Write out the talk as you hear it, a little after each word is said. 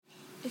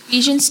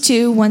Ephesians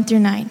 2, 1 through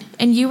 9.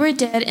 And you were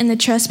dead in the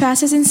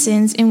trespasses and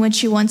sins in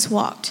which you once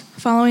walked,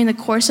 following the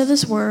course of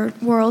this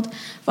world,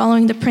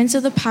 following the prince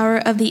of the power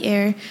of the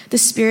air, the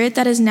spirit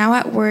that is now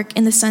at work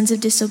in the sons of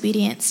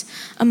disobedience,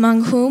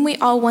 among whom we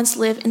all once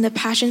lived in the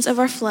passions of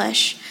our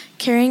flesh,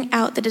 carrying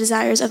out the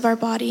desires of our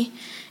body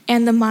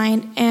and the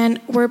mind, and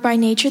were by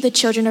nature the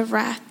children of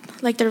wrath,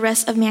 like the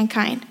rest of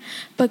mankind.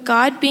 But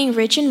God, being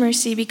rich in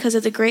mercy because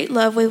of the great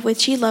love with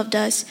which he loved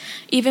us,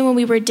 even when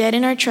we were dead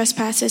in our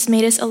trespasses,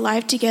 made us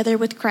alive together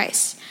with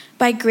Christ.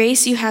 By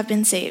grace you have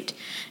been saved,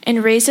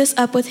 and raised us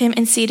up with him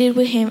and seated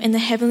with him in the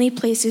heavenly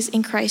places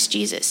in Christ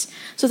Jesus,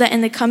 so that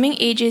in the coming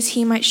ages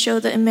he might show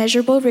the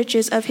immeasurable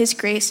riches of his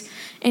grace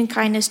and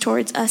kindness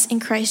towards us in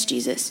Christ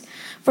Jesus.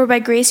 For by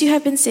grace you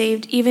have been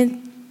saved,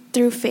 even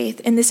through faith,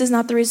 and this is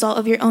not the result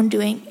of your own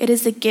doing. It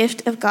is the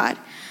gift of God,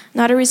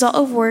 not a result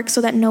of work,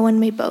 so that no one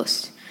may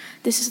boast.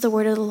 This is the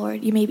word of the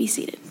Lord. You may be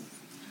seated.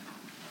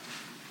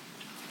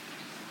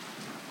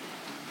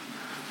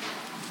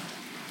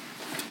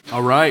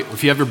 All right,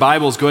 if you have your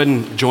Bibles, go ahead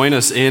and join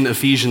us in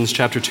Ephesians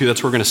chapter 2.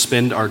 That's where we're going to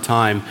spend our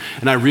time.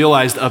 And I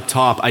realized up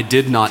top, I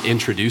did not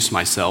introduce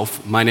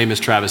myself. My name is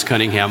Travis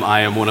Cunningham. I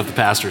am one of the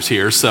pastors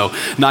here, so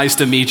nice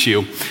to meet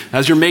you.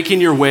 As you're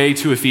making your way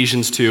to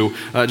Ephesians 2,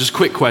 just a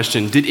quick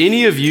question. Did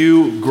any of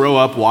you grow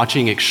up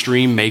watching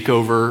Extreme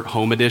Makeover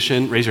Home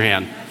Edition? Raise your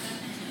hand.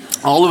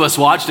 All of us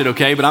watched it,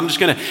 okay? But I'm just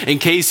going to, in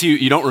case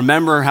you don't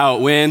remember how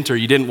it went or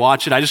you didn't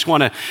watch it, I just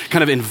want to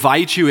kind of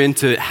invite you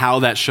into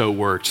how that show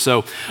worked.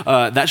 So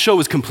that show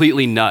was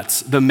completely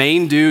nuts. The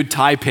main dude,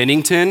 Ty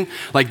Pennington,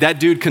 like that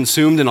dude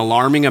consumed an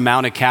alarming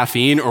amount of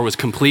caffeine or was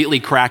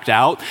completely cracked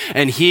out.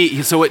 And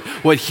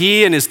what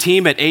he and his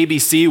team at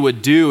ABC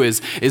would do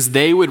is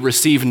they would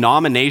receive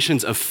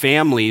nominations of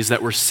families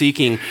that were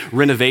seeking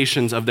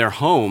renovations of their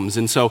homes.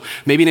 And so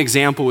maybe an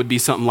example would be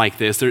something like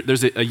this.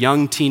 There's a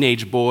young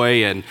teenage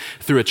boy, and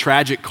through a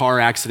tragic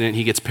car accident,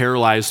 he gets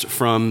paralyzed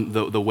from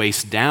the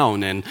waist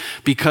down. And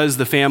because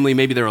the family,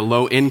 maybe they're a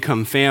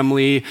low-income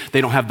family,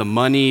 they don't have the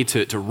money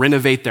to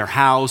renovate their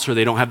house, or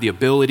they don't have the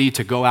ability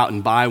to go out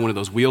and buy one of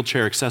those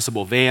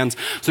wheelchair-accessible vans.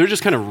 So they're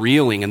just kind of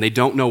reeling, and they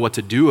don't know what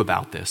to do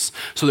about this.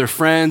 So their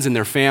friends and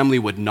their family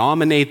would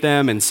nominate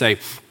them and say,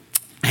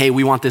 hey,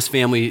 we want this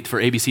family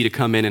for ABC to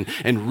come in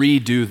and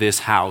redo this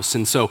house.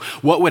 And so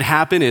what would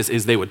happen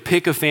is they would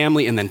pick a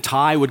family, and then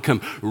Ty would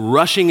come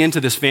rushing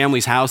into this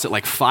family's house at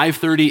like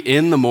 5:30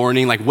 in the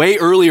morning, like way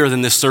earlier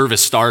than this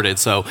service started,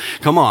 so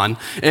come on.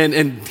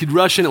 And he'd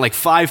rush in at like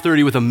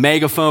 5:30 with a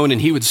megaphone,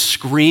 and he would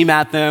scream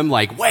at them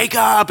like, wake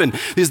up! And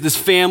this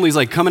family's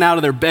like coming out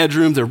of their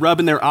bedrooms, they're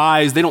rubbing their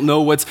eyes, they don't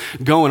know what's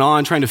going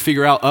on, trying to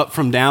figure out up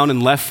from down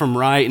and left from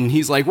right. And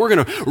he's like, we're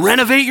gonna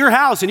renovate your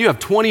house, and you have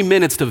 20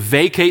 minutes to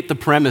vacate the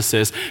premises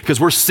because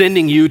we're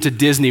sending you to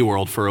Disney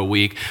World for a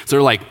week. So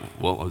they're like,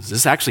 well, is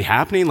this actually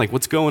happening? Like,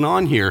 what's going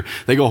on here?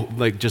 They go,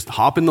 like, just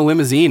hop in the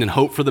limousine and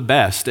hope for the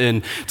best.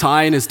 And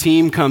Ty and his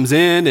team comes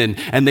in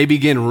and they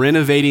begin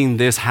renovating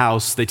this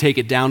house. They take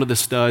it down to the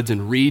studs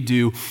and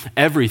redo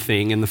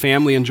everything. And the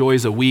family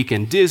enjoys a week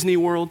in Disney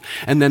World.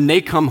 And then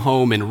they come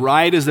home, and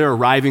right as they're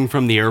arriving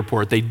from the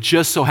airport, they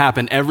just so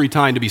happen every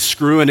time to be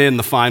screwing in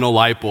the final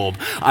light bulb.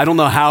 I don't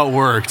know how it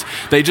worked.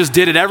 They just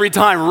did it every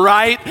time,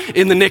 right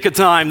in the nick of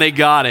time. They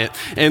got it.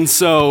 And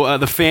so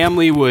the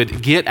family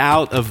would get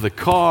out of the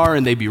car,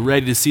 and they'd be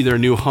ready to see their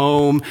new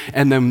home,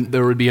 and then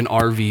there would be an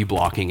RV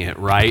blocking it,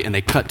 right? And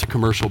they cut to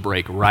commercial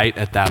break right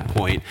at that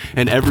point,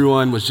 and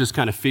everyone was just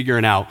kind of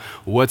figuring out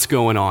what's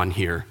going on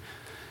here.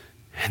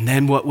 And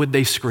then what would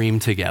they scream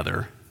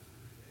together?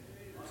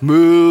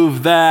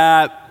 Move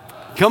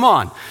that. Come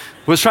on.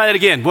 Let's try that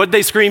again. What did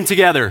they scream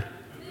together?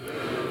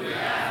 Move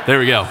that. There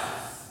we go.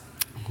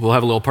 We'll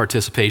have a little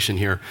participation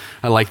here.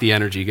 I like the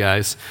energy,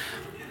 guys.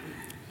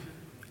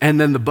 And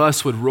then the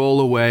bus would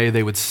roll away.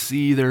 They would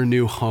see their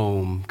new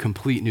home,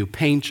 complete new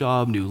paint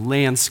job, new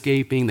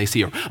landscaping. They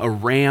see a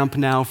ramp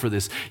now for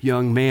this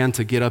young man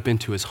to get up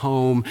into his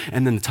home.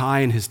 And then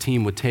Ty and his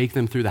team would take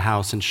them through the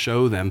house and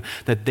show them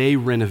that they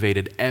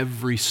renovated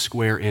every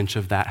square inch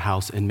of that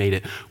house and made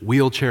it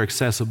wheelchair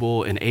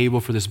accessible and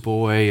able for this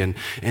boy. And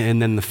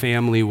then the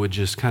family would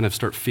just kind of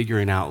start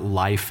figuring out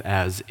life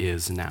as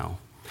is now.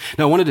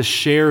 Now, I wanted to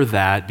share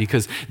that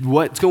because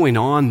what's going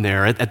on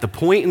there at the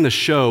point in the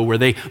show where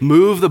they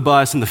move the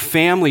bus and the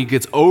family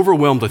gets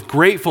overwhelmed with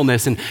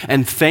gratefulness and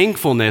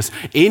thankfulness,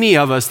 any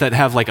of us that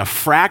have like a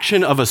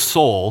fraction of a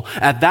soul,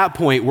 at that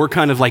point, we're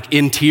kind of like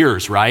in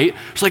tears, right?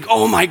 It's like,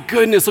 oh my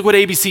goodness, look what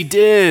ABC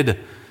did.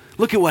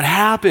 Look at what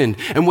happened.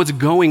 And what's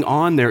going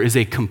on there is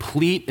a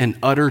complete and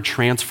utter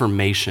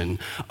transformation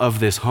of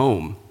this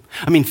home.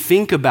 I mean,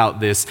 think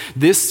about this.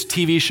 This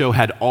TV show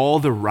had all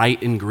the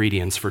right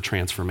ingredients for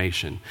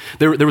transformation.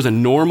 There was a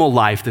normal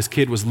life. This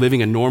kid was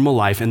living a normal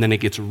life, and then it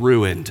gets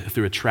ruined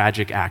through a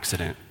tragic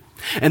accident.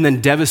 And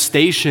then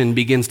devastation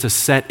begins to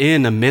set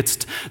in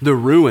amidst the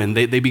ruin.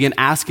 They begin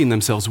asking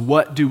themselves,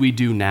 what do we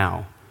do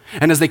now?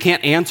 And as they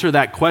can't answer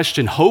that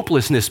question,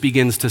 hopelessness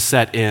begins to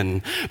set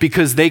in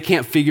because they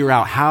can't figure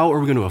out how are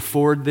we going to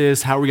afford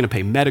this? How are we going to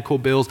pay medical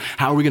bills?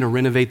 How are we going to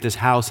renovate this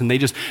house? And they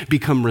just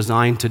become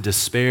resigned to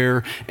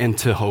despair and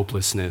to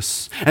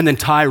hopelessness. And then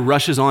Ty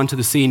rushes onto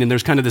the scene and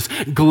there's kind of this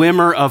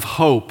glimmer of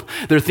hope.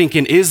 They're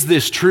thinking, is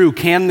this true?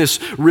 Can this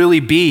really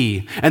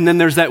be? And then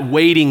there's that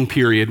waiting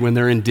period when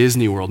they're in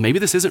Disney World. Maybe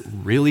this isn't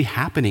really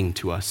happening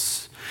to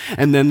us.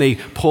 And then they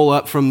pull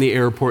up from the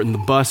airport and the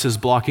bus is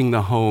blocking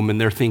the home and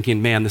they're thinking,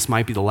 man, this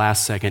might be the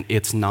last second.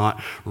 It's not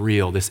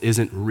real. This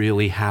isn't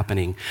really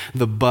happening.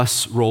 The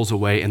bus rolls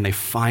away and they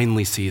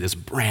finally see this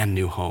brand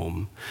new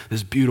home,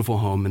 this beautiful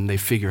home, and they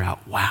figure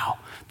out, wow,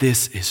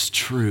 this is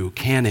true.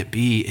 Can it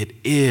be? It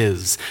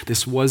is.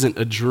 This wasn't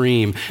a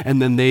dream.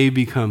 And then they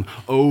become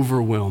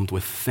overwhelmed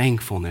with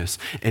thankfulness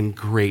and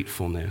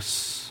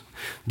gratefulness.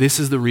 This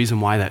is the reason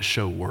why that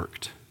show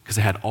worked, because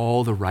it had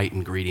all the right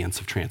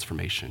ingredients of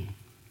transformation.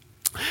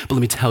 But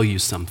let me tell you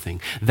something.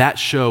 That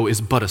show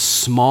is but a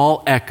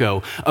small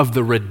echo of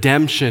the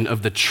redemption,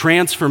 of the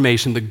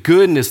transformation, the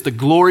goodness, the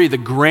glory, the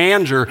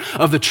grandeur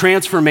of the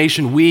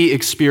transformation we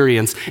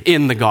experience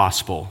in the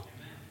gospel.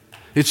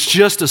 It's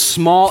just a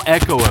small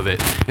echo of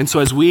it. And so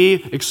as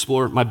we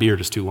explore, my beard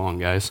is too long,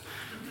 guys.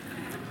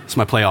 It's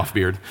my playoff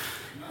beard.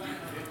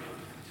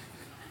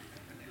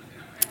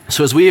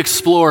 So as we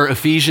explore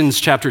Ephesians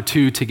chapter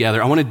 2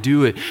 together, I want to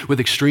do it with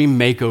extreme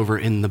makeover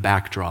in the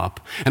backdrop.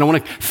 And I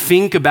want to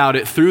think about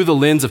it through the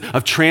lens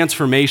of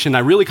transformation. I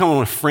really kind of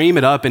want to frame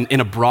it up in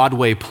a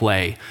Broadway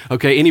play.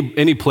 Okay,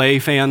 any play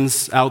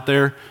fans out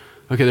there?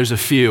 Okay, there's a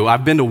few.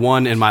 I've been to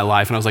one in my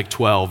life and I was like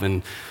 12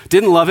 and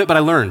didn't love it, but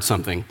I learned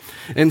something.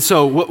 And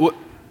so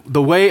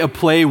the way a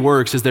play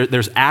works is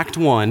there's act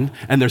 1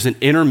 and there's an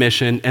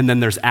intermission and then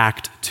there's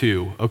act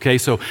 2. Okay,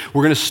 so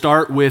we're going to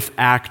start with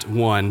act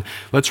 1.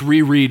 Let's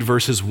reread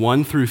verses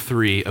 1 through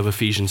 3 of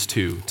Ephesians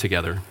 2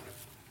 together.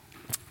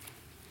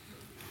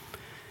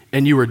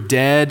 And you were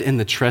dead in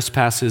the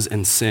trespasses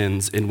and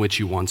sins in which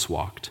you once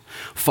walked,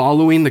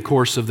 following the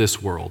course of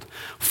this world,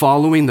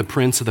 following the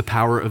prince of the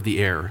power of the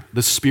air,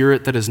 the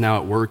spirit that is now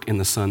at work in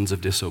the sons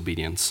of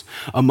disobedience,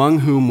 among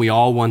whom we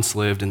all once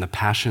lived in the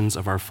passions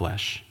of our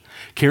flesh,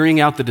 carrying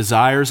out the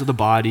desires of the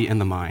body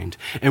and the mind,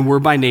 and were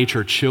by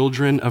nature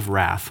children of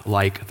wrath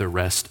like the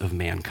rest of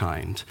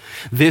mankind.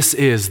 This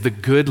is the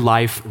good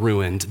life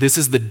ruined. This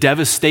is the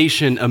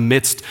devastation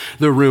amidst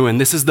the ruin.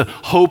 This is the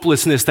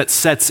hopelessness that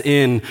sets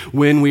in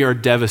when we are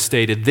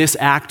devastated. This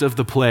act of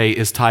the play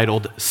is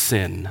titled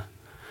sin.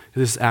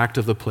 This act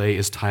of the play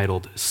is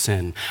titled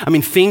sin. I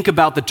mean, think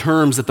about the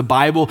terms that the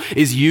Bible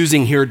is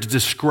using here to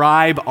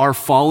describe our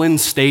fallen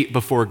state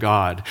before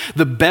God.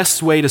 The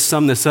best way to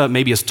sum this up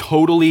maybe is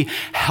totally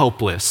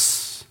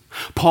helpless.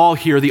 Paul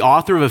here, the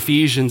author of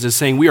Ephesians, is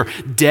saying we are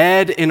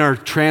dead in our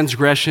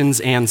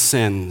transgressions and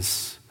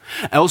sins.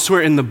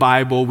 Elsewhere in the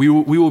Bible, we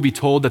will be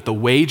told that the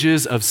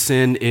wages of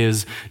sin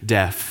is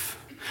death.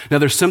 Now,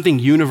 there's something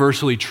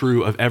universally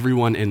true of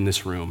everyone in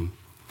this room.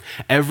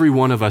 Every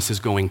one of us is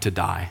going to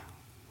die.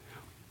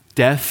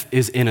 Death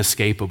is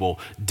inescapable.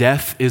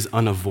 Death is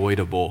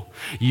unavoidable.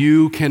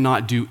 You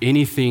cannot do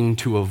anything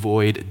to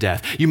avoid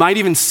death. You might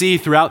even see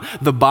throughout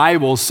the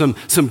Bible some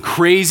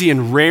crazy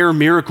and rare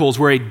miracles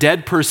where a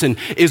dead person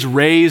is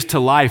raised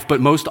to life,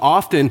 but most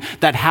often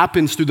that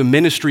happens through the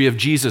ministry of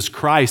Jesus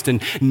Christ,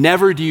 and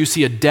never do you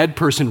see a dead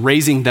person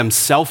raising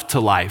themselves to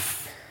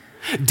life.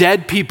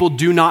 Dead people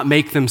do not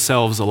make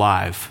themselves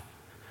alive.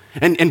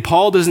 And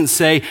Paul doesn't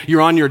say you're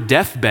on your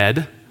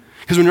deathbed,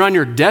 because when you're on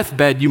your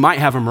deathbed, you might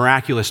have a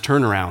miraculous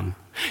turnaround.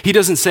 He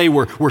doesn't say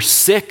we're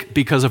sick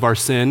because of our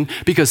sin,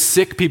 because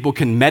sick people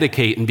can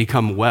medicate and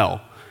become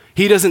well.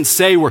 He doesn't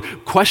say we're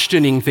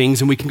questioning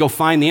things and we can go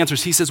find the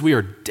answers. He says we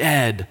are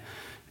dead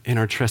in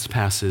our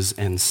trespasses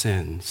and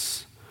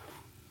sins.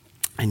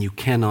 And you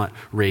cannot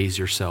raise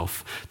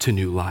yourself to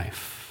new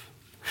life.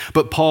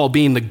 But Paul,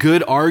 being the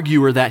good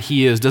arguer that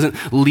he is,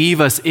 doesn't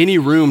leave us any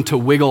room to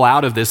wiggle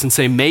out of this and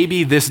say,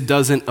 maybe this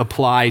doesn't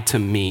apply to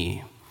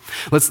me.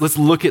 Let's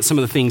look at some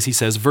of the things he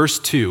says. Verse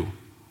 2,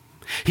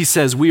 he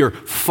says, we are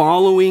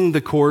following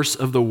the course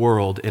of the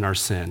world in our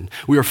sin.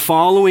 We are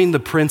following the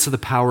prince of the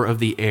power of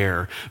the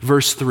air.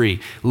 Verse 3,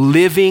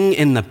 living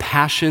in the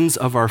passions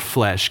of our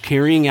flesh,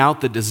 carrying out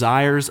the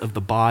desires of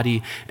the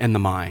body and the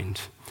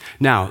mind.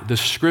 Now, the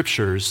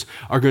scriptures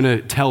are going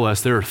to tell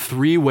us there are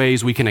 3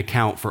 ways we can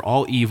account for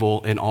all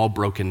evil and all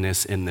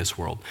brokenness in this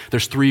world.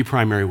 There's 3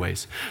 primary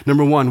ways.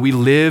 Number 1, we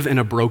live in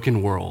a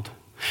broken world.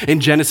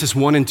 In Genesis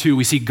 1 and 2,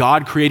 we see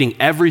God creating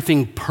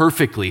everything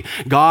perfectly.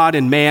 God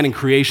and man and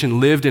creation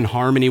lived in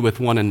harmony with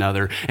one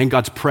another, and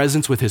God's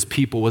presence with his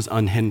people was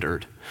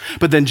unhindered.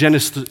 But then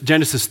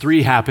Genesis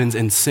 3 happens,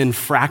 and sin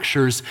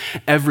fractures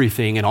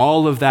everything, and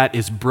all of that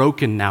is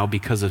broken now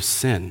because of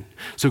sin.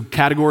 So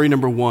category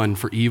number 1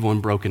 for evil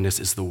and brokenness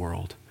is the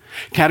world.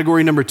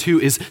 Category number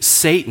 2 is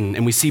Satan.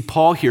 And we see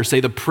Paul here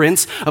say the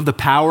prince of the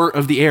power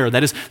of the air.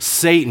 That is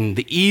Satan.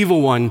 The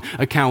evil one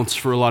accounts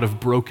for a lot of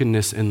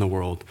brokenness in the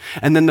world.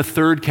 And then the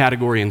third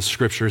category in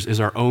scriptures is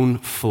our own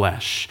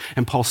flesh.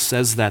 And Paul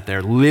says that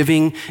there,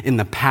 living in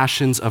the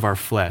passions of our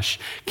flesh,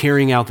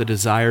 carrying out the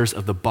desires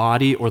of the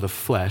body or the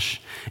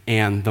flesh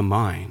and the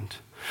mind.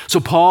 So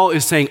Paul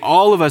is saying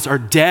all of us are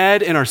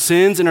dead in our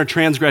sins and our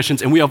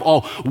transgressions, and we have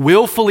all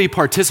willfully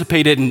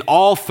participated in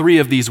all three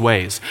of these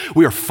ways.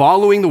 We are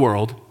following the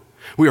world,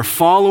 we are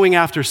following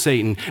after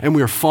Satan, and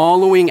we are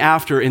following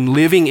after and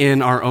living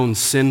in our own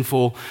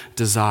sinful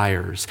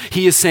desires.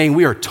 He is saying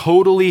we are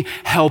totally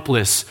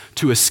helpless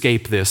to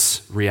escape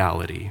this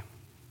reality.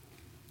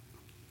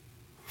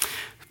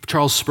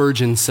 Charles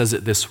Spurgeon says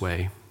it this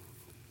way: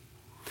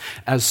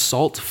 as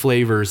salt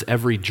flavors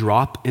every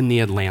drop in the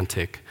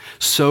Atlantic,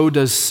 so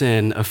does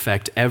sin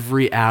affect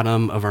every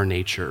atom of our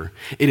nature.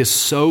 It is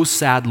so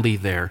sadly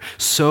there,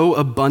 so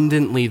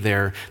abundantly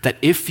there, that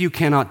if you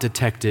cannot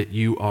detect it,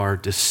 you are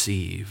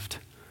deceived.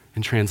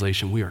 In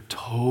translation, we are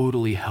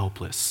totally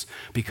helpless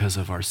because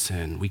of our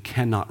sin. We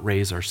cannot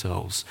raise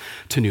ourselves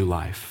to new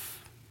life.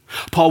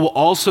 Paul will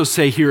also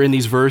say here in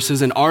these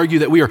verses and argue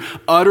that we are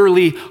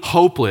utterly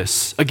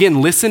hopeless.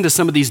 Again, listen to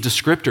some of these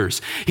descriptors.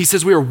 He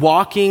says we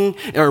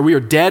are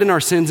dead in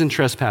our sins and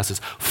trespasses,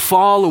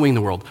 following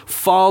the world,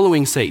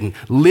 following Satan,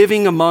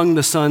 living among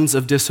the sons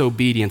of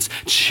disobedience,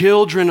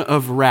 children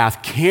of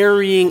wrath,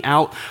 carrying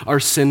out our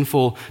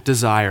sinful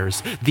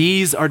desires.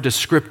 These are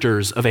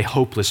descriptors of a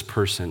hopeless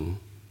person.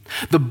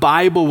 The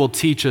Bible will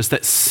teach us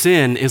that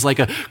sin is like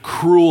a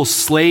cruel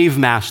slave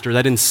master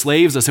that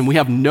enslaves us, and we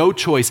have no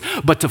choice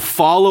but to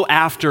follow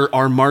after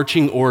our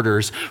marching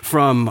orders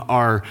from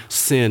our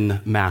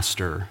sin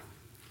master.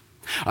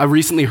 I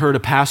recently heard a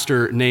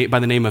pastor by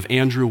the name of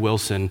Andrew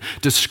Wilson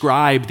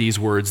describe these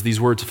words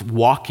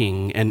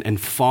walking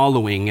and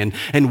following,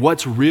 and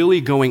what's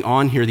really going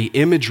on here, the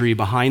imagery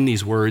behind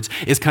these words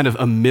is kind of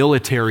a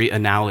military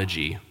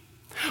analogy.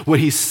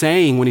 What he's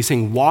saying when he's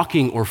saying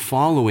walking or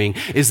following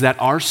is that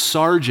our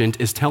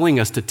sergeant is telling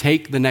us to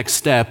take the next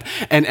step,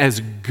 and as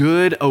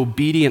good,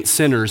 obedient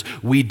sinners,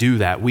 we do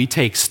that. We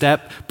take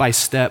step by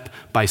step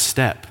by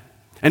step.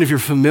 And if you're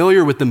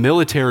familiar with the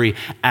military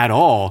at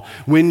all,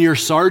 when your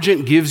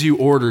sergeant gives you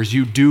orders,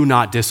 you do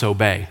not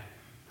disobey.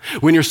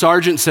 When your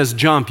sergeant says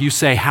jump, you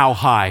say how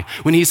high.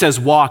 When he says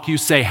walk, you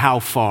say how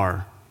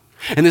far.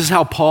 And this is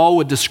how Paul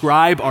would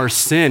describe our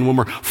sin when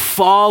we're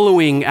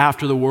following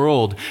after the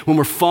world, when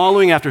we're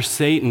following after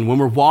Satan, when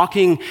we're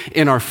walking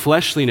in our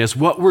fleshliness.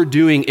 What we're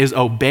doing is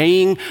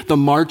obeying the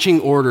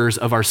marching orders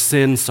of our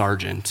sin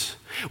sergeant.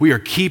 We are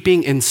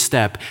keeping in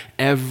step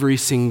every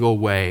single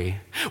way.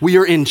 We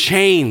are in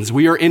chains.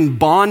 We are in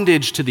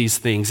bondage to these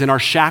things, and our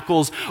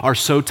shackles are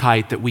so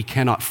tight that we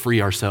cannot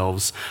free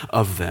ourselves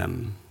of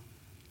them.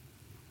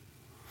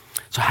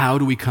 So how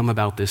do we come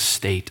about this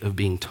state of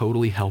being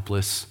totally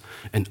helpless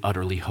and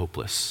utterly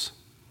hopeless?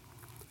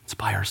 It's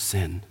by our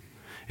sin.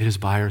 It is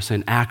by our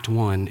sin. Act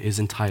 1 is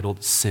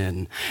entitled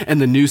Sin.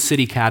 And the New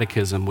City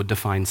Catechism would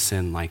define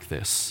sin like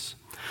this: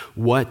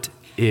 what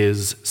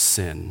is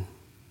sin?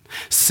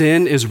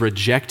 Sin is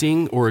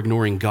rejecting or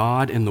ignoring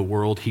God and the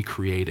world he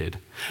created,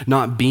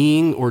 not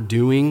being or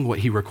doing what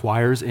he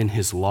requires in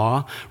his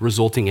law,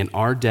 resulting in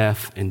our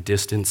death and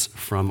distance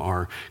from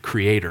our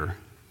Creator.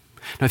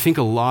 And I think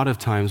a lot of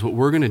times what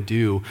we're going to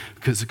do,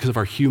 because of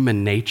our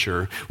human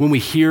nature, when we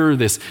hear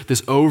this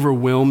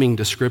overwhelming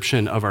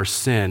description of our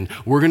sin,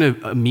 we're going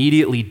to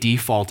immediately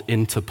default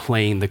into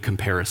playing the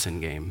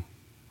comparison game.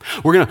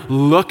 We're going to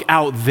look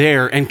out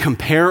there and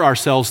compare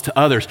ourselves to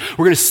others.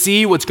 We're going to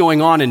see what's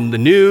going on in the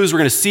news. We're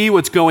going to see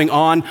what's going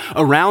on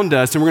around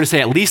us, and we're going to say,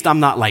 at least I'm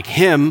not like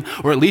him,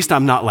 or at least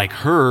I'm not like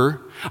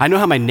her. I know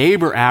how my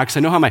neighbor acts. I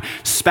know how my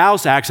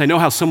spouse acts. I know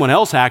how someone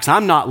else acts.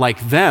 I'm not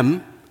like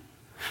them.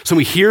 So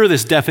we hear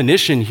this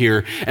definition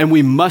here, and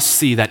we must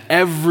see that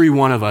every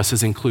one of us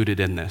is included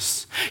in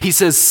this. He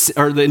says,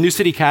 or the New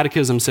City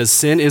Catechism says,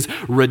 sin is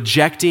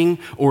rejecting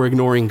or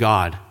ignoring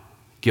God.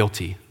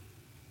 Guilty.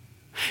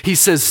 He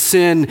says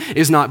sin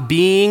is not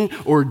being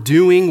or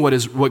doing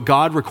what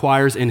God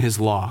requires in his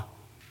law.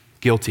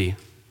 Guilty.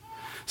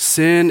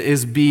 Sin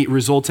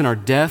results in our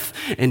death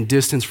and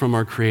distance from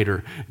our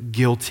Creator.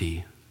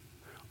 Guilty.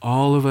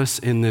 All of us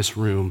in this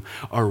room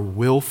are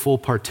willful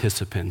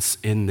participants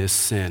in this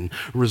sin,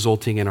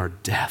 resulting in our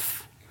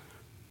death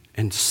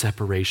and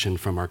separation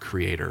from our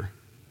Creator.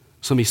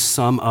 So let me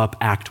sum up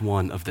Act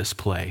 1 of this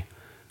play.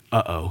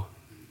 Uh-oh.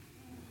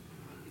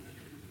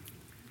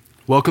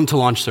 Welcome to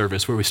launch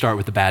service, where we start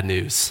with the bad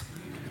news.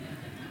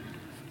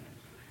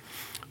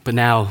 But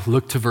now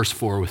look to verse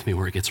 4 with me,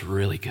 where it gets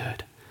really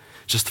good.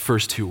 Just the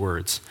first two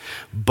words.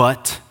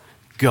 But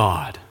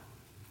God.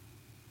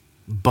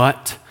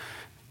 But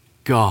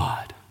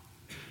God.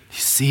 You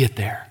see it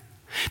there.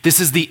 This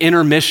is the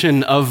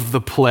intermission of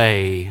the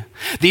play.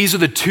 These are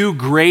the two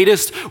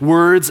greatest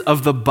words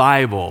of the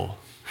Bible.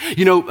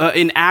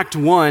 In Act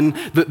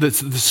 1, the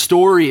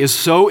story is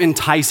so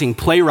enticing.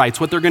 Playwrights,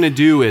 what they're going to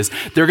do is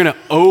they're going to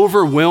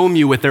overwhelm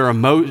you with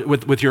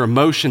with your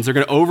emotions. They're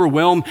going to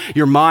overwhelm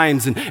your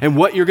minds. And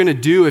what you're going to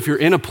do if you're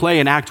in a play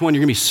in Act 1,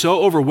 you're going to be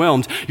so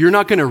overwhelmed, you're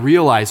not going to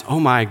realize, oh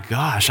my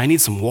gosh, I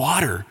need some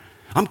water.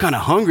 I'm kind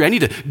of hungry. I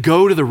need to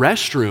go to the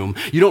restroom.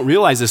 You don't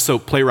realize this, so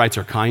playwrights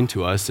are kind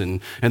to us, and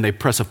they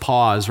press a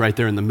pause right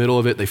there in the middle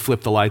of it. They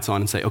flip the lights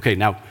on and say, okay,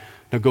 now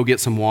go get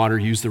some water,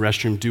 use the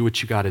restroom, do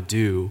what you got to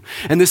do.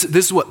 And this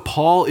is what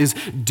Paul is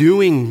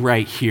doing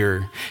right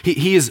here.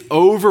 He has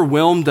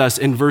overwhelmed us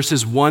in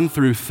verses 1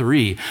 through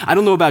 3. I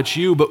don't know about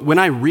you, but when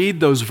I read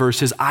those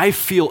verses, I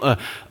feel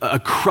a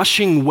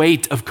crushing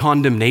weight of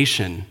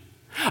condemnation.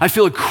 I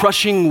feel a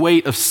crushing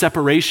weight of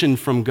separation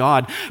from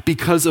God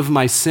because of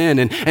my sin.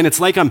 And it's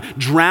like I'm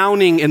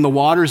drowning in the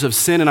waters of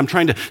sin and I'm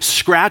trying to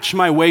scratch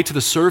my way to the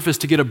surface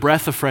to get a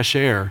breath of fresh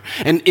air.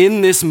 And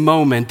in this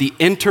moment, the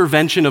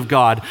intervention of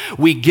God,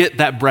 we get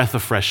that breath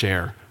of fresh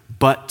air.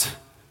 But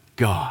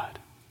God,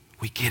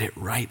 we get it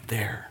right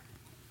there.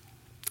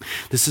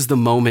 This is the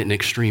moment in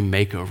Extreme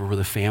Makeover where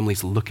the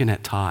family's looking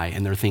at Ty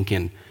and they're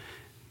thinking,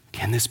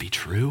 can this be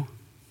true?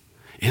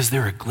 Is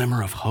there a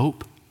glimmer of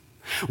hope?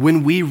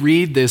 When we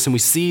read this and we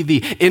see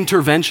the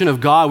intervention of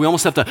God, we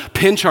almost have to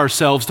pinch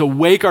ourselves to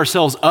wake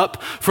ourselves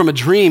up from a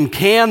dream.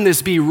 Can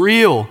this be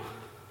real?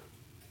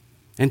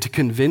 And to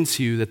convince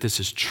you that this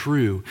is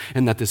true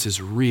and that this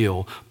is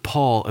real,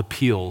 Paul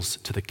appeals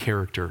to the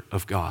character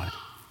of God.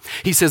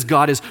 He says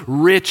God is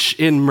rich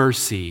in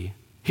mercy.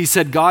 He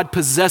said God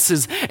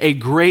possesses a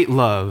great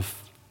love.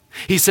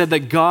 He says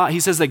that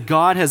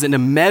God has an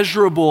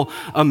immeasurable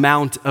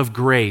amount of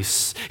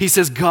grace. He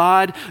says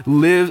God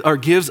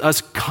gives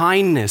us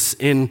kindness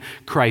in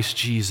Christ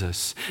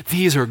Jesus.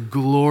 These are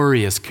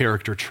glorious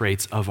character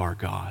traits of our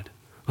God.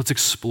 Let's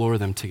explore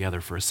them together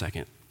for a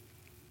second.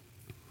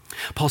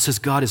 Paul says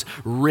God is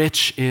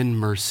rich in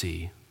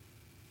mercy.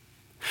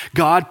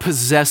 God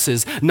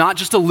possesses not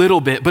just a little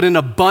bit, but an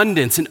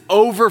abundance, an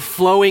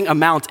overflowing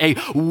amount, a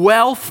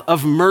wealth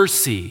of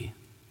mercy.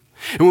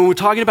 And when we're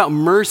talking about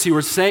mercy,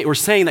 we're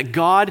saying that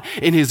God,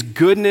 in his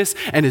goodness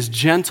and his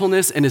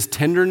gentleness and his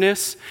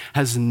tenderness,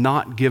 has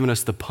not given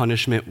us the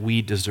punishment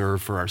we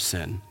deserve for our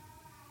sin.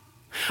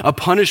 A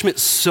punishment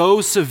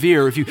so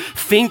severe, if you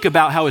think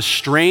about how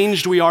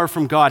estranged we are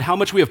from God, how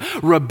much we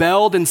have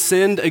rebelled and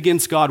sinned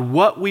against God,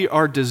 what we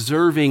are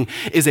deserving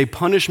is a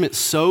punishment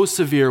so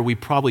severe we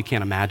probably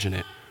can't imagine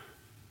it.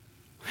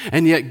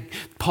 And yet,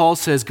 Paul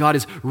says God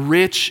is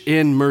rich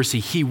in mercy.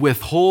 He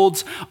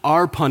withholds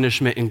our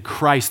punishment, and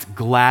Christ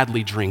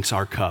gladly drinks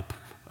our cup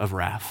of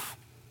wrath.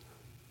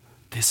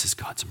 This is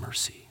God's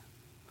mercy.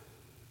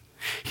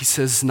 He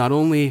says not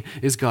only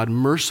is God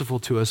merciful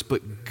to us,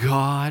 but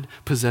God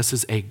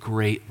possesses a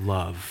great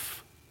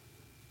love.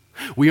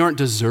 We aren't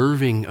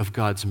deserving of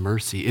God's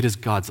mercy. It is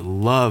God's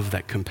love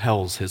that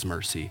compels his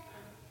mercy.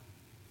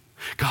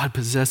 God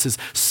possesses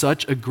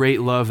such a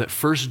great love that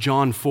 1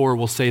 John 4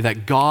 will say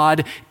that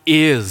God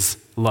is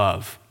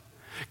love.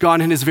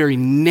 God in his very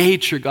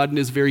nature, God in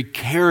his very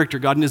character,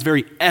 God in his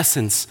very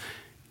essence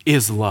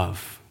is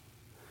love.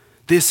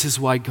 This is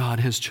why God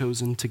has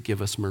chosen to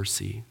give us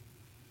mercy.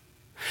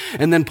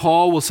 And then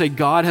Paul will say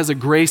God has a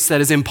grace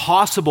that is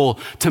impossible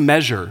to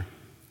measure.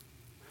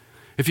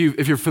 If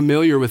you're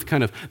familiar with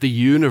kind of the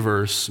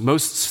universe,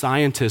 most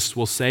scientists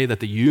will say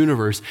that the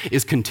universe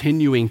is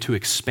continuing to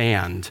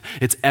expand.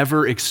 It's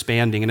ever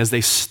expanding. And as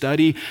they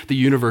study the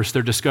universe,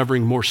 they're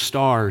discovering more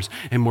stars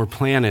and more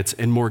planets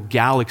and more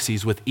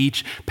galaxies with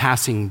each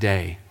passing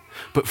day.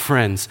 But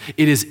friends,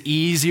 it is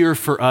easier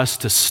for us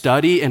to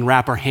study and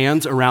wrap our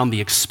hands around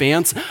the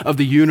expanse of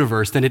the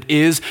universe than it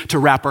is to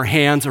wrap our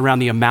hands around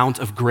the amount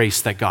of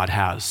grace that God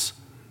has.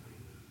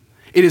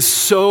 It is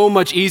so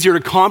much easier to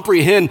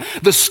comprehend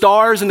the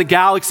stars and the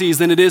galaxies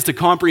than it is to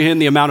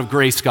comprehend the amount of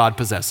grace God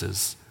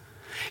possesses.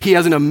 He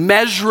has an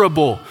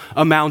immeasurable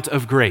amount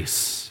of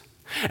grace.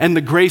 And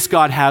the grace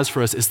God has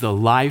for us is the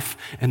life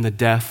and the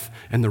death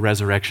and the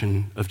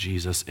resurrection of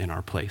Jesus in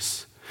our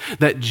place.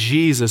 That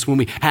Jesus, when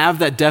we have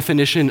that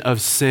definition of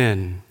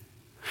sin,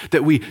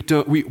 that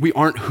we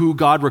aren't who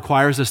God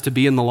requires us to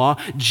be in the law,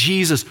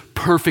 Jesus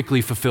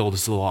perfectly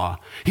fulfills the law.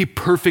 He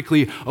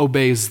perfectly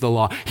obeys the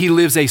law. He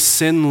lives a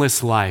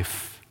sinless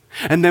life.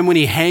 And then when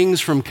he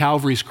hangs from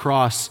Calvary's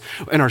cross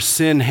and our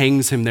sin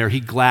hangs him there,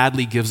 he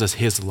gladly gives us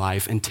his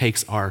life and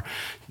takes our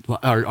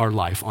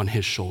life on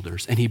his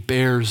shoulders. And he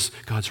bears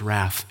God's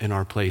wrath in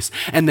our place.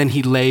 And then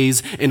he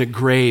lays in a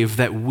grave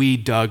that we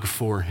dug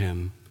for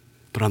him.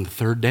 But on the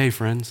third day,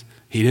 friends,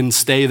 he didn't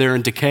stay there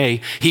in decay.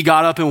 He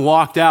got up and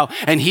walked out,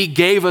 and he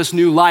gave us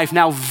new life,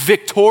 now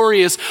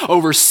victorious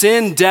over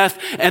sin, death,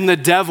 and the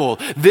devil.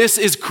 This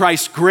is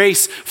Christ's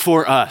grace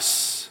for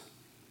us.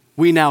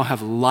 We now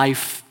have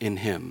life in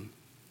him.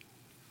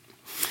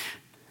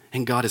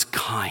 And God is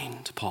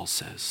kind, Paul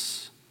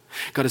says.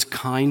 God is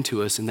kind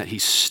to us in that he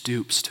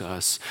stoops to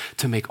us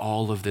to make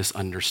all of this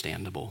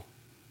understandable.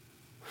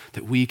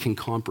 That we can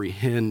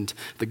comprehend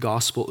the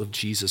gospel of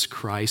Jesus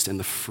Christ and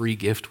the free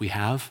gift we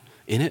have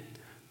in it.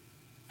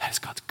 That is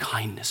God's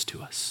kindness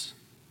to us.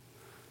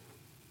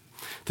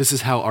 This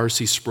is how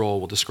R.C. Sproul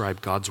will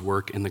describe God's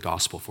work in the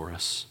gospel for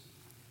us.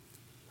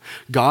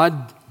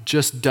 God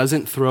just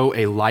doesn't throw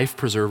a life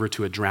preserver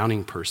to a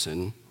drowning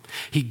person.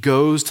 He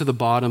goes to the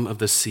bottom of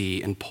the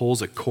sea and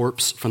pulls a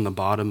corpse from the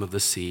bottom of the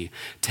sea,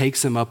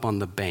 takes him up on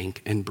the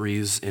bank and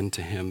breathes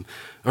into him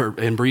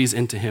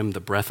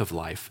the breath of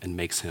life and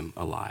makes him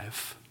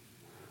alive.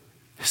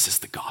 This is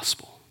the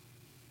gospel.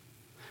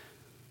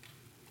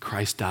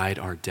 Christ died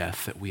our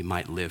death that we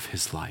might live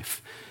his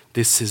life.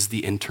 This is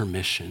the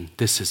intermission.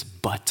 This is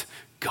but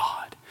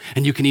God.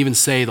 And you can even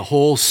say the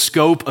whole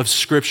scope of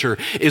Scripture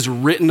is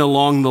written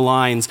along the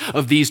lines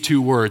of these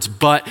two words,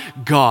 but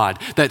God.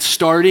 That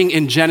starting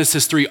in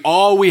Genesis 3,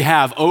 all we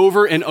have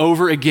over and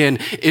over again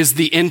is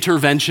the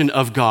intervention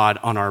of God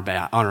on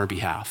our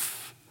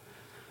behalf.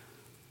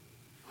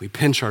 We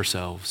pinch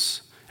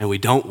ourselves and we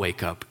don't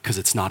wake up because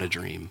it's not a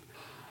dream.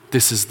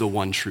 This is the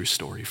one true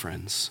story,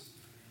 friends.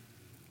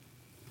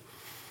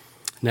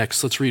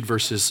 Next, let's read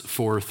verses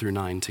 4 through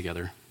 9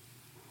 together.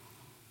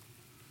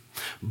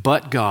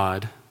 But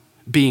God,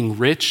 being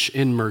rich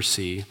in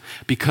mercy,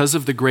 because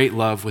of the great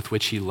love with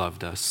which he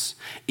loved us,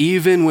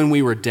 even when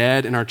we were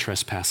dead in our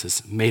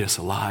trespasses, made us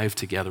alive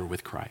together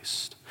with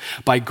Christ.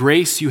 By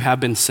grace you have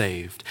been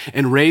saved,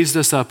 and raised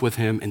us up with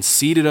him, and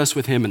seated us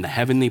with him in the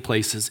heavenly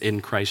places in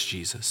Christ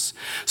Jesus,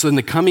 so in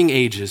the coming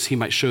ages he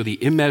might show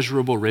the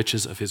immeasurable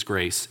riches of his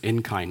grace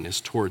in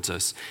kindness towards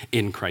us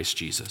in Christ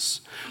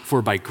Jesus.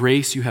 For by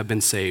grace you have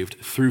been saved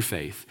through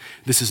faith.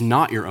 This is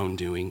not your own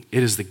doing,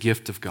 it is the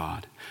gift of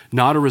God,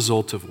 not a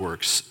result of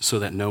works, so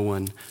that no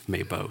one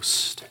may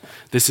boast.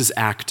 This is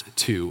Act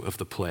 2 of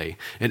the play,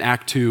 and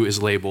Act 2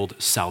 is labeled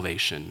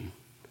Salvation.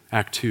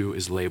 Act 2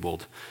 is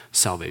labeled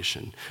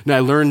Salvation. Now,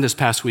 I learned this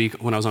past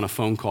week when I was on a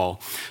phone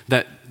call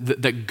that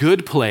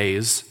good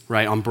plays,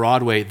 right, on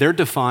Broadway, they're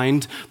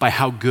defined by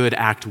how good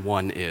Act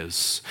 1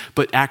 is.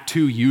 But Act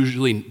 2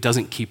 usually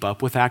doesn't keep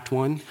up with Act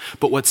 1.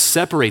 But what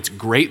separates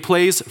great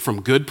plays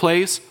from good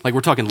plays, like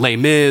we're talking Les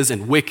Mis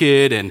and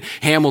Wicked and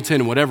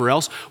Hamilton and whatever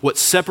else, what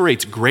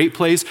separates great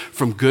plays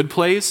from good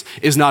plays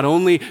is not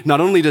only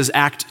does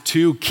Act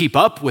 2 keep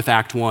up with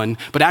Act 1,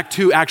 but Act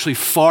 2 actually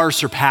far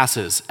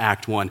surpasses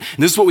Act 1.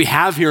 And this is what we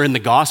have here in the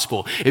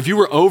gospel. If you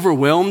were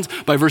overwhelmed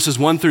by verses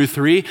 1 through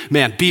 3,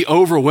 man, be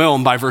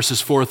overwhelmed by verses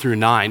 4 through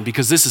 9,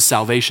 because this is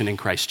salvation in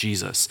Christ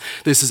Jesus.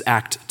 This is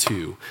Act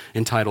 2,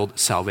 entitled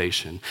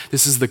Salvation.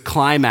 This is the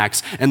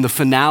climax and the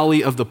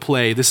finale of the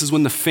play. This is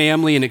when the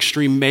family in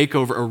extreme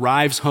makeover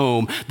arrives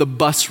home, the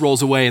bus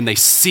rolls away, and they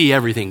see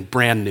everything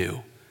brand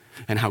new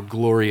and how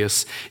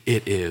glorious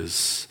it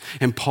is.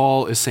 And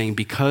Paul is saying,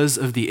 because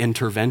of the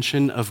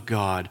intervention of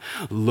God,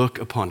 look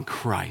upon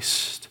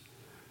Christ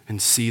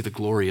and see the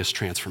glorious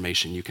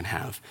transformation you can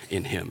have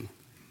in him.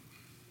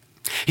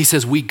 He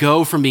says we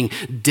go from being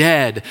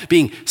dead,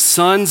 being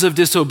sons of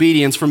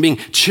disobedience, from being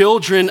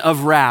children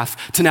of wrath,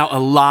 to now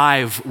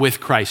alive with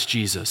Christ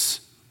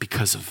Jesus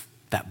because of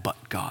that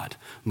but God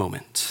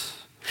moment.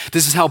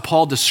 This is how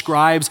Paul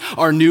describes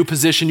our new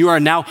position. You are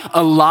now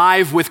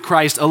alive with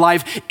Christ,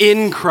 alive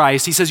in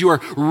Christ. He says you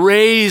are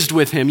raised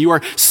with him. You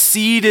are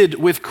seated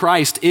with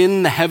Christ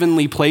in the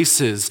heavenly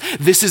places.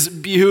 This is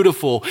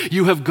beautiful.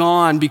 You have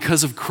gone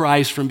because of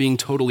Christ from being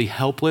totally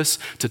helpless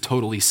to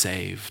totally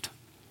saved.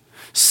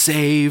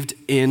 Saved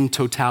in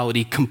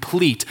totality,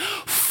 complete,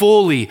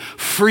 fully,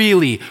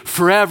 freely,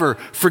 forever,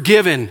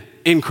 forgiven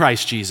in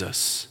Christ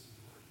Jesus.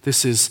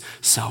 This is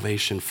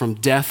salvation from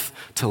death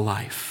to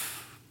life.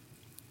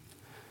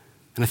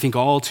 And I think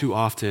all too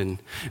often,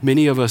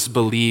 many of us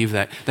believe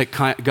that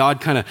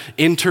God kind of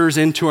enters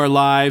into our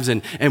lives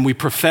and we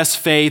profess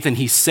faith and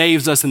he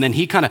saves us, and then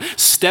he kind of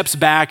steps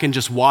back and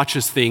just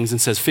watches things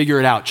and says, figure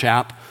it out,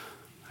 chap.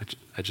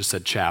 I just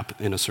said chap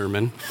in a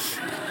sermon.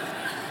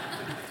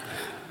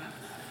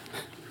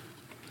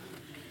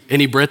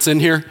 Any Brits in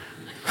here?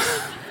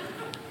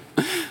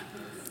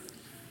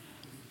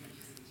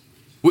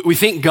 We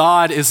think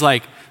God is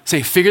like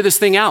saying, figure this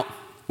thing out.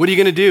 What are you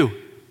going to do?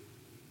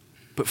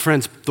 But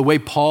friends, the way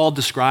Paul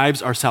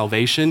describes our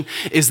salvation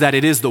is that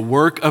it is the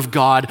work of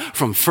God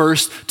from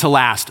first to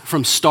last,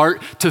 from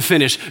start to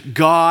finish.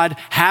 God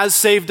has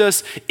saved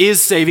us,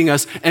 is saving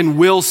us, and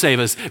will save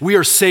us. We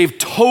are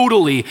saved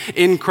totally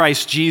in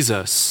Christ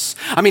Jesus.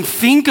 I mean,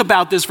 think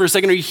about this for a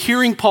second. Are you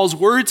hearing Paul's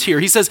words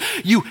here? He says,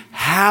 you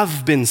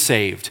have been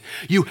saved.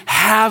 You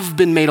have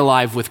been made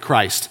alive with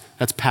Christ.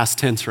 That's past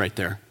tense right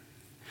there.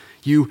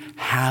 You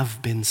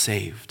have been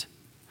saved.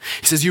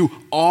 He says, you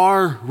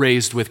are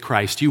raised with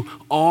Christ. You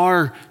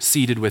are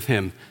seated with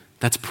him.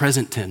 That's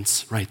present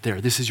tense right there.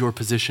 This is your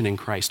position in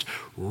Christ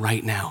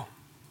right now.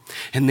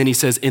 And then he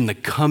says, in the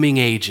coming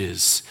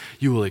ages,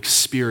 you will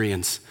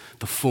experience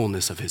the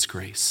fullness of his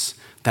grace.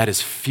 That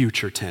is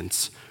future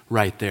tense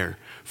right there.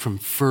 From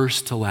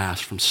first to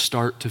last, from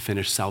start to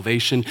finish,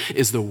 salvation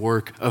is the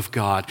work of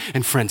God.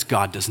 And friends,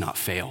 God does not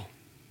fail.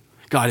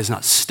 God is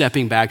not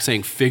stepping back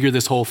saying, figure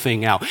this whole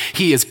thing out.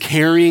 He is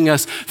carrying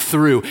us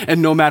through.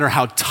 And no matter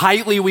how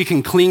tightly we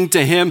can cling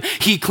to him,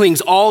 he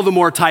clings all the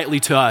more tightly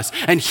to us.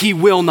 And he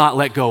will not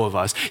let go of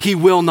us. He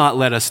will not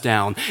let us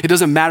down. It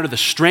doesn't matter the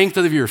strength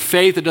of your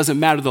faith. It doesn't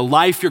matter the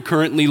life you're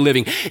currently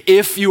living.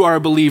 If you are a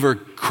believer,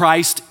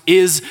 Christ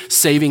is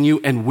saving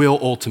you and will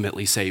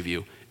ultimately save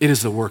you. It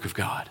is the work of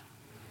God.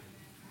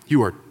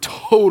 You are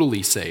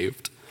totally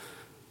saved.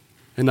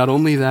 And not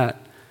only that,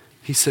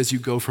 he says you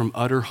go from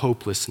utter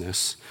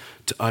hopelessness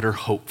to utter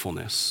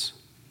hopefulness.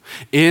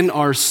 In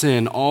our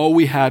sin, all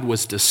we had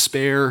was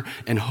despair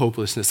and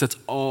hopelessness. That's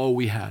all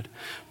we had.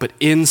 But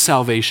in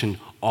salvation,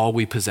 all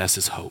we possess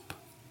is hope.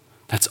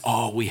 That's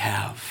all we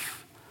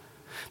have.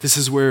 This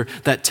is where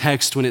that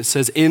text, when it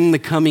says, in the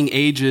coming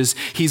ages,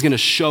 he's going to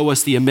show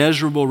us the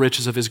immeasurable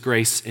riches of his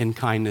grace and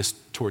kindness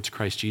towards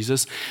Christ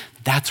Jesus.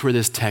 That's where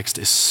this text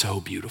is so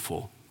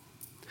beautiful.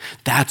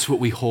 That's what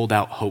we hold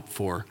out hope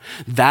for.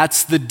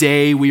 That's the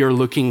day we are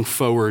looking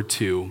forward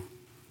to.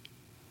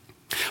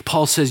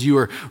 Paul says you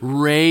are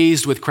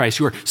raised with Christ.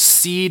 You are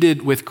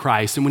seated with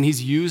Christ. And when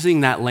he's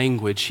using that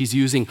language, he's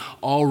using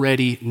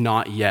already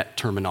not yet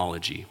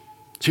terminology.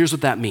 So here's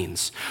what that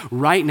means.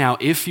 Right now,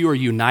 if you are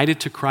united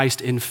to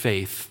Christ in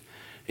faith,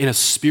 in a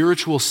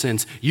spiritual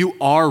sense, you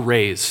are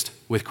raised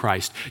with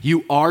Christ.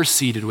 You are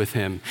seated with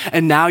him.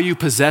 And now you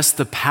possess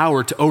the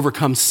power to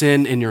overcome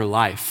sin in your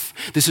life.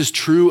 This is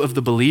true of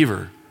the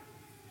believer.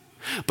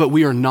 But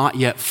we are not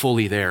yet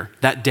fully there.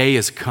 That day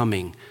is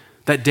coming.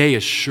 That day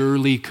is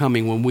surely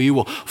coming when we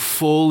will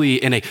fully,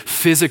 in a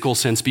physical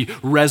sense, be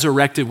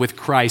resurrected with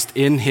Christ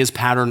in his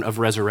pattern of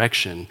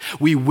resurrection.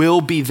 We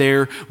will be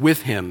there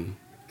with him.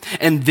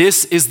 And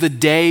this is the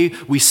day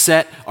we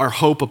set our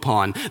hope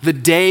upon, the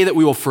day that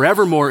we will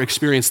forevermore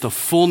experience the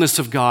fullness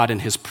of God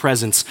and his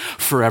presence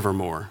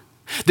forevermore.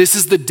 This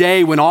is the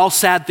day when all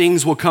sad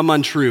things will come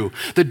untrue,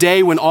 the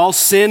day when all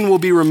sin will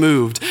be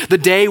removed, the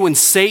day when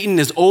Satan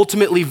is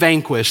ultimately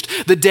vanquished,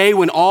 the day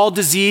when all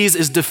disease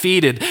is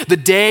defeated, the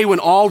day when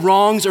all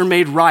wrongs are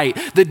made right,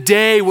 the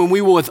day when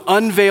we will with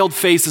unveiled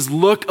faces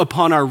look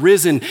upon our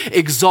risen,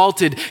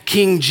 exalted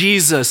King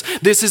Jesus.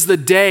 This is the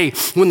day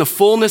when the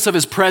fullness of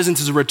his presence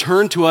is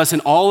returned to us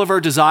and all of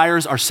our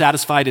desires are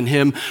satisfied in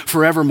him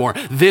forevermore.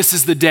 This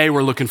is the day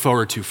we're looking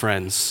forward to,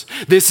 friends.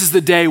 This is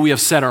the day we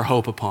have set our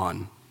hope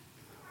upon.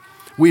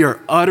 We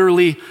are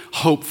utterly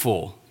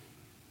hopeful,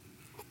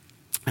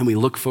 and we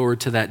look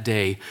forward to that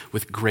day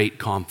with great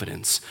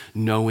confidence,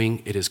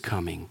 knowing it is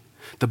coming.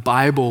 The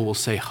Bible will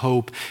say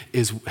hope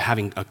is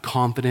having a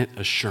confident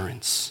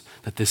assurance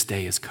that this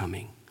day is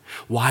coming.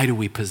 Why do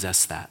we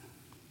possess that?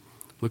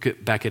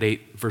 Look back at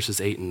verses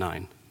 8 and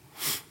 9.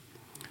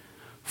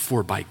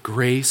 For by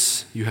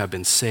grace you have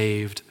been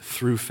saved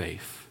through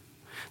faith.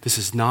 This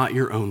is not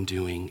your own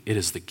doing, it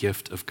is the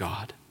gift of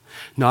God.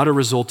 Not a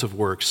result of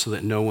works, so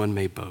that no one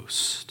may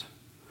boast.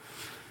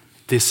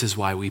 This is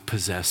why we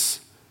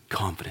possess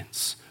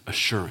confidence,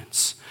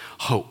 assurance,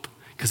 hope,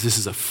 because this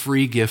is a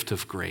free gift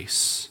of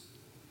grace.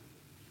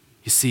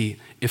 You see,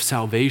 if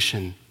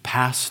salvation,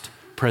 past,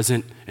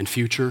 present, and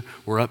future,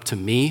 were up to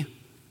me,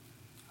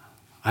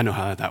 I know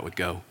how that would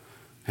go,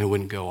 and it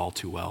wouldn't go all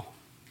too well.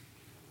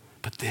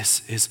 But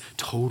this is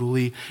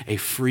totally a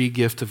free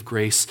gift of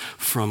grace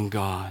from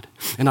God.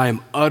 And I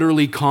am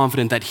utterly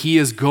confident that he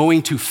is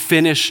going to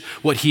finish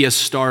what he has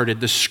started.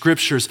 The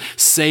scriptures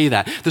say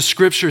that. The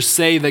scriptures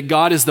say that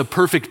God is the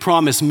perfect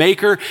promise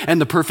maker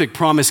and the perfect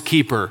promise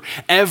keeper.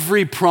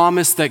 Every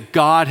promise that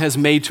God has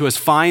made to us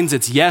finds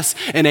its yes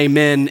and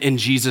amen in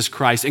Jesus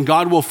Christ. And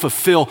God will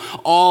fulfill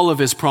all of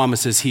his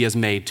promises he has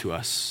made to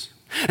us.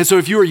 And so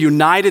if you are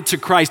united to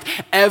Christ,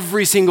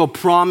 every single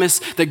promise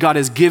that God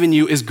has given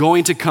you is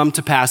going to come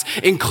to pass,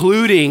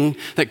 including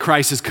that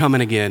Christ is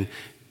coming again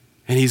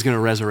and he's going to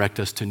resurrect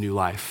us to new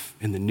life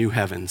in the new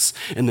heavens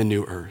and the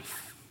new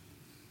earth.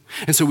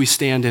 And so we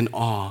stand in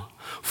awe,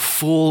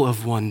 full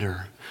of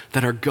wonder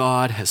that our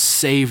God has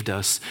saved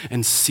us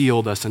and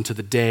sealed us unto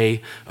the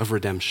day of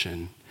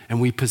redemption.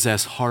 And we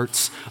possess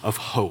hearts of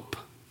hope.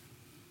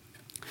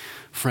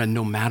 Friend,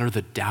 no matter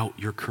the doubt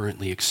you're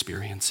currently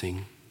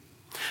experiencing,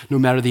 no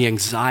matter the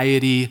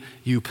anxiety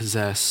you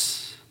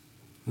possess,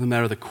 no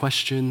matter the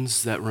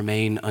questions that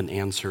remain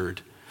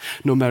unanswered,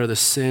 no matter the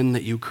sin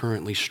that you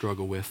currently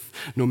struggle with,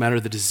 no matter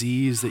the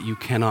disease that you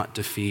cannot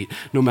defeat,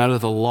 no matter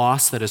the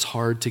loss that is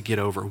hard to get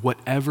over,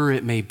 whatever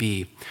it may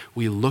be,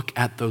 we look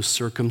at those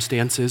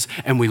circumstances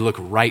and we look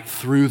right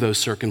through those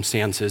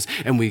circumstances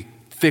and we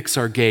fix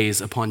our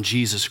gaze upon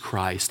Jesus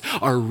Christ,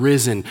 our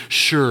risen,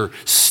 sure,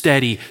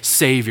 steady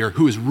Savior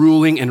who is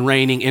ruling and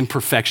reigning in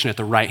perfection at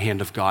the right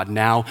hand of God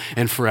now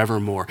and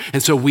forevermore.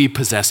 And so we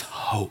possess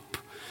hope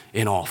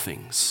in all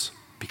things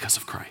because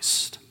of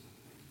Christ.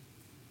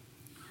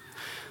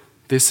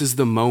 This is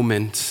the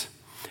moment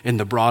in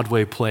the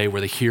Broadway play where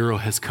the hero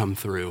has come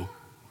through.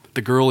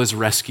 The girl is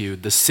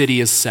rescued. The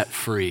city is set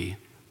free.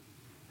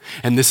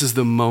 And this is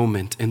the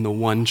moment in the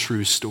one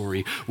true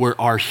story where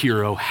our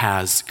hero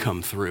has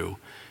come through.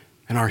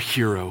 And our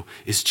hero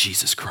is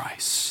Jesus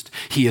Christ.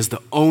 He is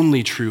the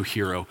only true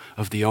hero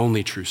of the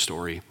only true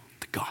story,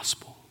 the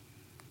gospel.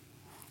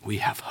 We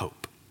have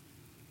hope.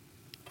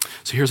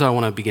 So here's how I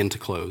want to begin to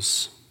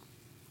close.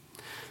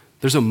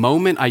 There's a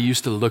moment I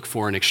used to look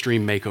for in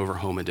Extreme Makeover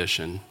Home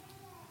Edition.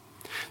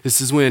 This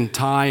is when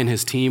Ty and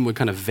his team would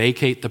kind of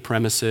vacate the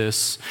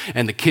premises,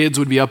 and the kids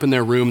would be up in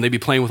their room. They'd be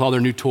playing with all their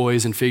new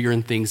toys and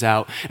figuring things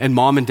out, and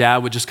mom and dad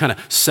would just kind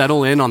of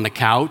settle in on the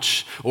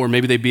couch, or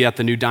maybe they'd be at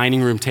the new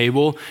dining room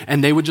table,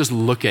 and they would just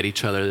look at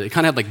each other. They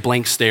kind of had like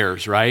blank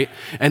stares, right?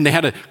 And they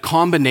had a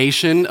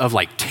combination of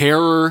like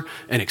terror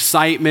and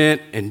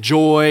excitement and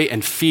joy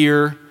and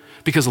fear,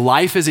 because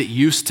life as it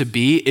used to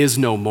be is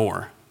no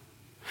more.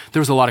 There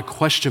was a lot of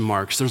question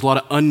marks. There was a lot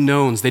of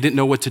unknowns. They didn't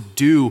know what to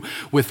do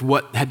with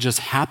what had just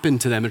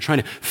happened to them. They're trying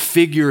to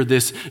figure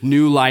this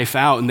new life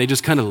out, and they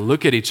just kind of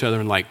look at each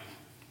other and like,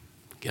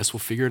 guess we'll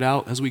figure it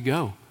out as we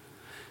go.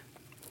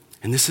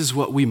 And this is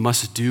what we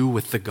must do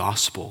with the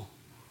gospel.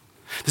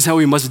 This is how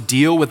we must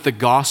deal with the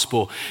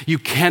gospel. You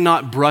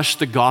cannot brush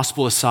the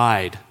gospel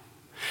aside.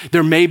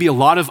 There may be a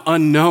lot of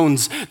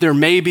unknowns. There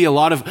may be a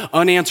lot of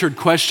unanswered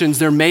questions.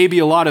 There may be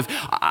a lot of,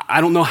 I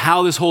don't know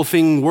how this whole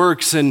thing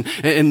works,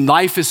 and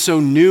life is so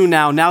new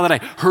now that I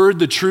heard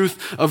the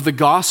truth of the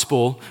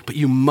gospel, but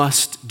you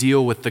must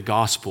deal with the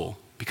gospel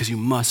because you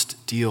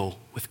must deal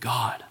with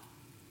God.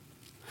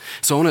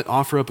 So I want to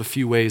offer up a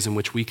few ways in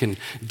which we can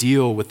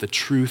deal with the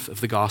truth of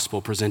the gospel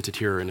presented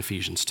here in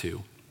Ephesians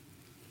 2.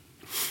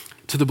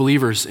 To the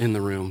believers in the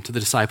room, to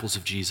the disciples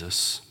of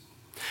Jesus,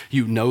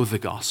 you know the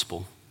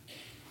gospel,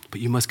 but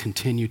you must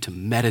continue to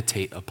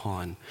meditate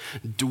upon,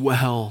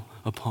 dwell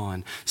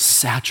upon,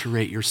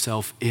 saturate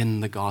yourself in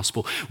the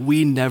gospel.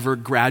 We never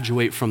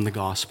graduate from the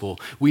gospel.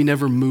 We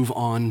never move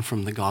on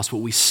from the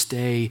gospel. We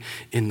stay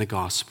in the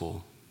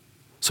gospel.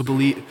 So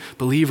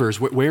believers,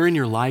 where in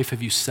your life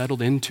have you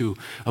settled into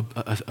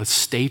a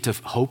state of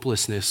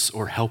hopelessness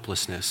or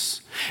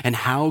helplessness? And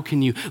how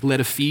can you let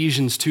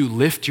Ephesians 2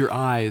 lift your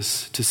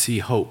eyes to see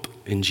hope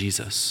in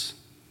Jesus?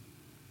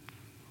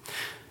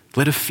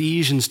 Let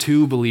Ephesians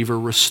 2, believer,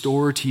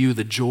 restore to you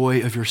the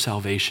joy of your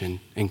salvation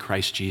in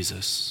Christ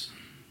Jesus.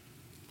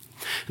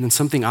 And then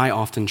something I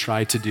often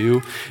try to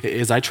do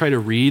is I try to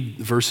read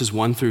verses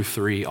 1 through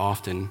 3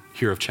 often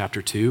here of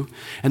chapter 2,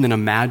 and then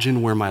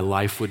imagine where my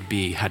life would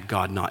be had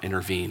God not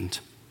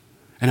intervened.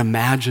 And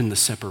imagine the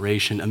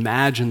separation,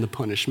 imagine the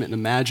punishment, and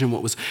imagine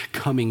what was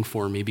coming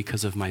for me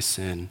because of my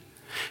sin.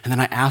 And then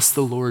I ask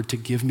the Lord to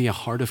give me a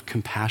heart of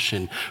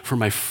compassion for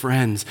my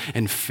friends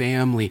and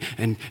family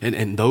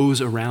and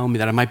those around me,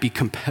 that I might be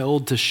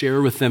compelled to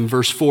share with them.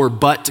 Verse 4,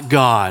 but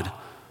God.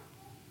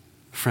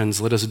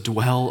 Friends, let us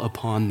dwell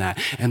upon that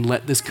and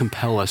let this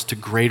compel us to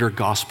greater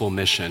gospel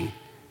mission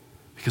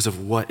because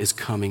of what is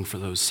coming for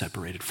those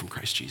separated from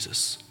Christ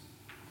Jesus.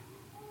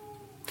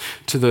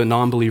 To the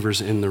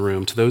non-believers in the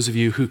room, to those of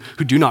you who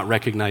do not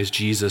recognize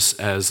Jesus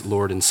as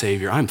Lord and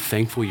Savior, I'm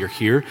thankful you're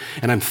here,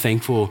 and I'm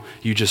thankful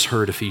you just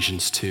heard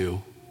Ephesians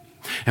 2.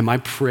 And my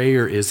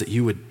prayer is that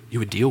you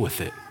would deal with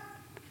it.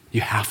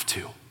 You have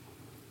to.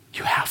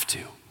 You have to.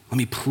 Let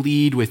me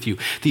plead with you.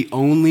 The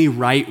only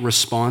right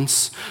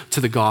response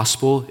to the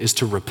gospel is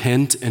to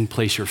repent and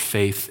place your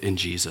faith in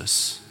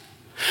Jesus.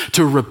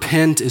 To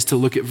repent is to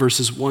look at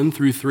verses 1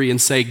 through 3 and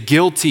say,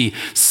 guilty,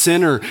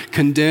 sinner,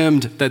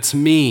 condemned, that's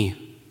me.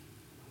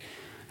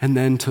 And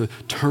then to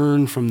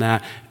turn from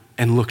that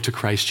and look to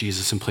Christ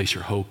Jesus and place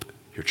your hope,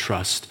 your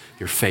trust,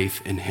 your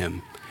faith in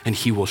him. And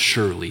he will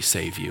surely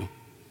save you.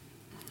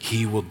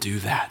 He will do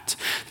that.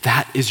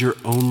 That is your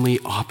only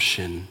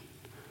option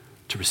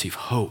to receive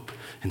hope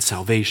and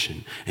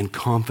salvation and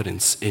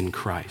confidence in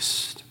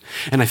Christ.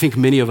 And I think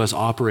many of us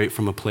operate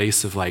from a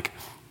place of like,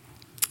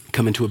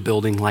 come into a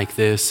building like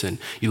this and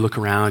you look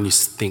around, you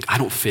think, I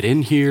don't fit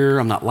in here.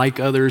 I'm not like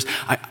others.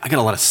 I got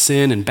a lot of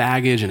sin and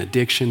baggage and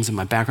addictions in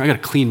my background. I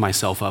got to clean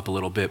myself up a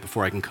little bit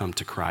before I can come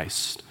to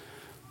Christ.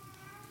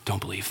 Don't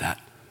believe that.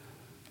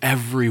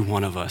 Every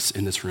one of us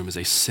in this room is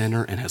a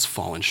sinner and has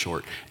fallen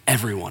short.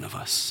 Every one of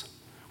us.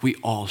 We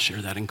all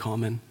share that in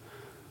common.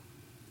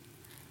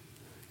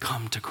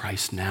 Come to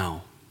Christ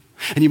now.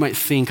 And you might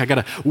think, I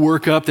got to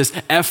work up this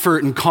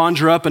effort and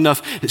conjure up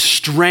enough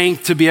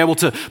strength to be able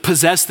to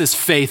possess this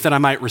faith that I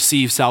might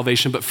receive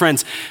salvation. But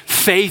friends,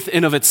 faith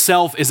in of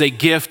itself is a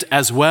gift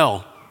as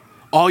well.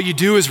 All you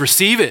do is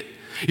receive it.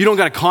 You don't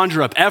got to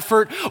conjure up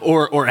effort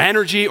or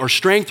energy or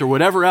strength or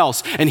whatever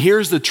else. And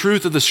here's the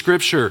truth of the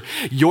scripture.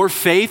 Your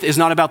faith is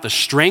not about the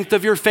strength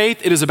of your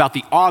faith. It is about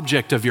the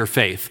object of your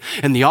faith.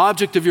 And the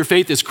object of your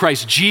faith is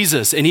Christ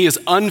Jesus. And he is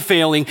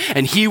unfailing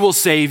and he will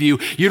save you.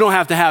 You don't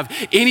have to have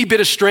any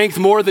bit of strength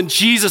more than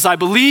Jesus, I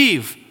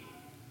believe.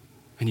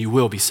 And you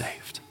will be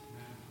saved.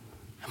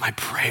 And my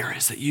prayer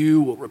is that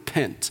you will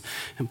repent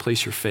and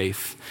place your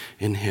faith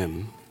in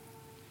him.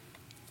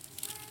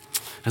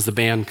 As the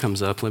band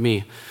comes up, let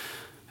me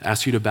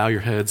ask you to bow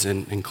your heads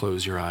and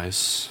close your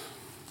eyes.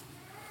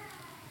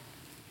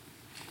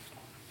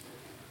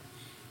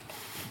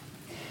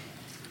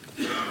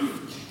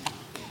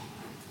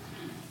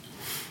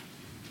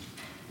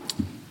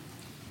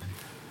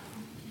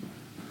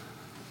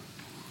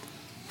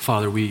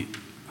 Father, we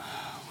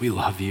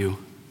love you.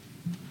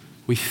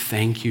 We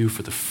thank you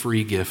for the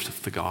free gift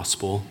of the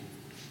gospel,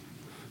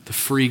 the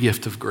free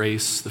gift of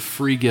grace, the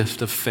free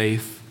gift of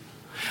faith.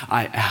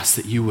 I ask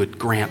that you would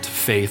grant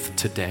faith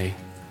today.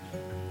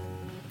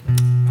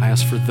 I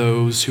ask for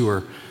those who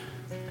are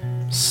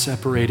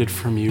separated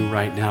from you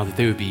right now, that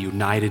they would be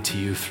united to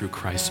you through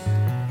Christ.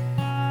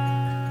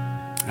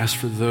 I ask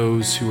for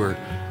those who are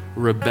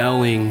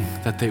rebelling,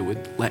 that they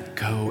would let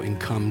go and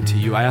come to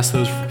you. I ask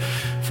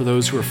for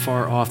those who are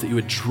far off, that you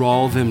would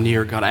draw them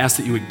near, God. I ask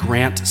that you would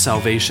grant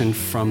salvation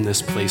from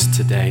this place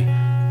today.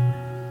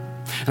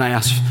 And I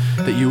ask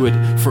that you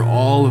would, for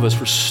all of us,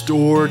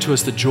 restore to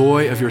us the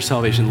joy of your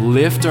salvation.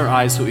 Lift our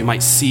eyes so that we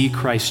might see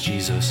Christ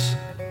Jesus.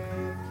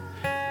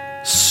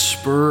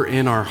 Spur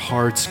in our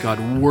hearts, God,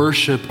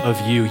 worship of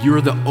you. You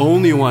are the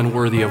only one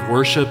worthy of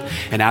worship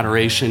and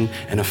adoration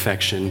and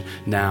affection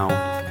now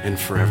and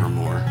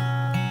forevermore.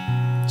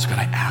 So God,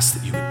 I ask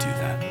that you would do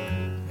that.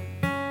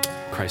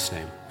 In Christ's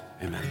name,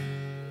 amen.